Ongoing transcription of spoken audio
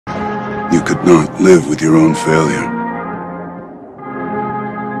could not live with your own failure.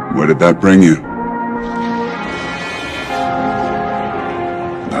 Where did that bring you?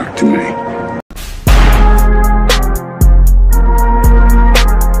 Back to me.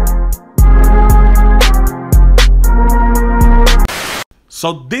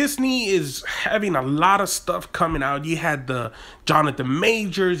 So Disney is having a lot of stuff coming out. You had the Jonathan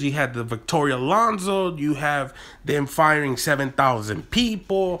Majors, you had the Victoria Alonso, you have them firing 7,000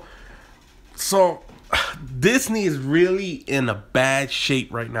 people. So Disney is really in a bad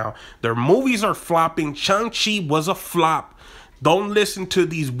shape right now. Their movies are flopping. Shang-Chi was a flop. Don't listen to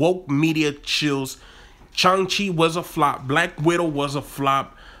these woke media chills. Shang-Chi was a flop. Black Widow was a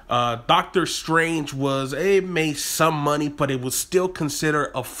flop. Doctor Strange it made some money, but it was still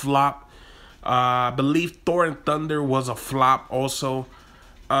considered a flop. I believe Thor and Thunder was a flop also.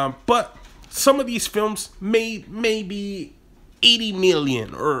 But some of these films made maybe 80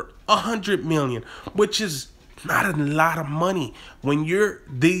 million or 100 million, which is not a lot of money when you're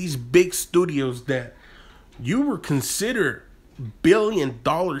these big studios that you were considered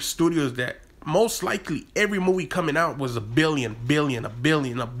billion-dollar studios that most likely every movie coming out was a billion.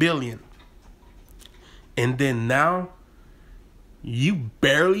 And then now you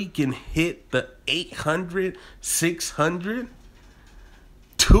barely can hit the 800, 600,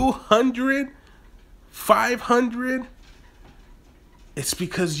 200, 500. It's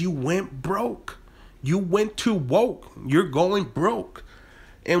because you went broke. You went too woke. You're going broke.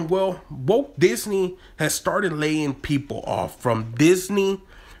 And well, woke Disney has started laying people off from Disney,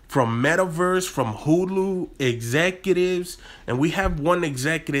 from Metaverse, from Hulu executives. And we have one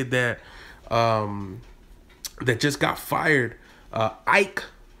executive that just got fired. Ike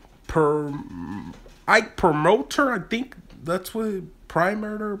Promoter, I think that's what,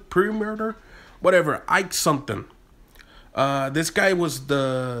 pre-murder, whatever, Ike something. This guy was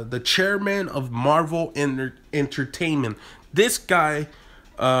the chairman of Marvel Entertainment. This guy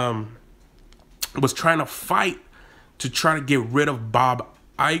was trying to fight to try to get rid of Bob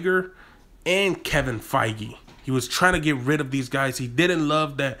Iger and Kevin Feige. He was trying to get rid of these guys. He didn't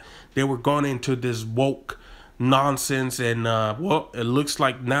love that they were going into this woke nonsense. And well, it looks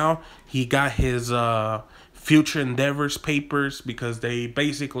like now he got his future endeavors papers, because they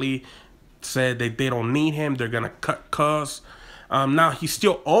basically said that they don't need him. They're gonna cut costs. Now he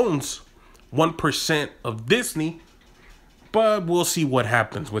still owns 1% of Disney, but we'll see what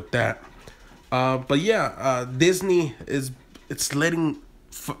happens with that. But yeah, Disney it's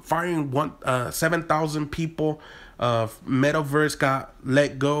firing 7,000 people. Metaverse got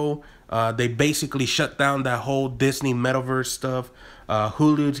let go. They basically shut down that whole Disney Metaverse stuff.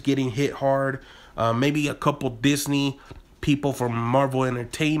 Hulu's getting hit hard. Maybe a couple Disney people from Marvel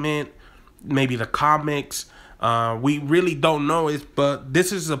Entertainment, maybe the comics. We really don't know it, but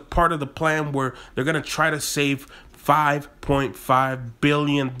this is a part of the plan where they're gonna try to save $5.5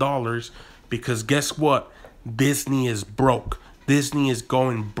 billion, because guess what? Disney is broke. Disney is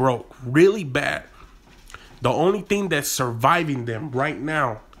going broke really bad. The only thing that's surviving them right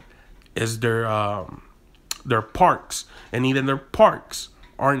now is their parks, and even their parks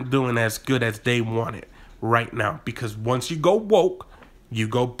aren't doing as good as they want it right now, because once you go woke, you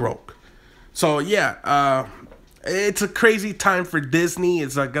go broke. So yeah, it's a crazy time for Disney.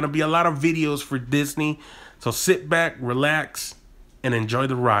 It's gonna be a lot of videos for Disney. So sit back, relax, and enjoy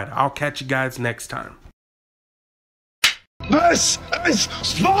the ride. I'll catch you guys next time. This is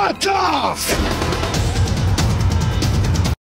Sparta!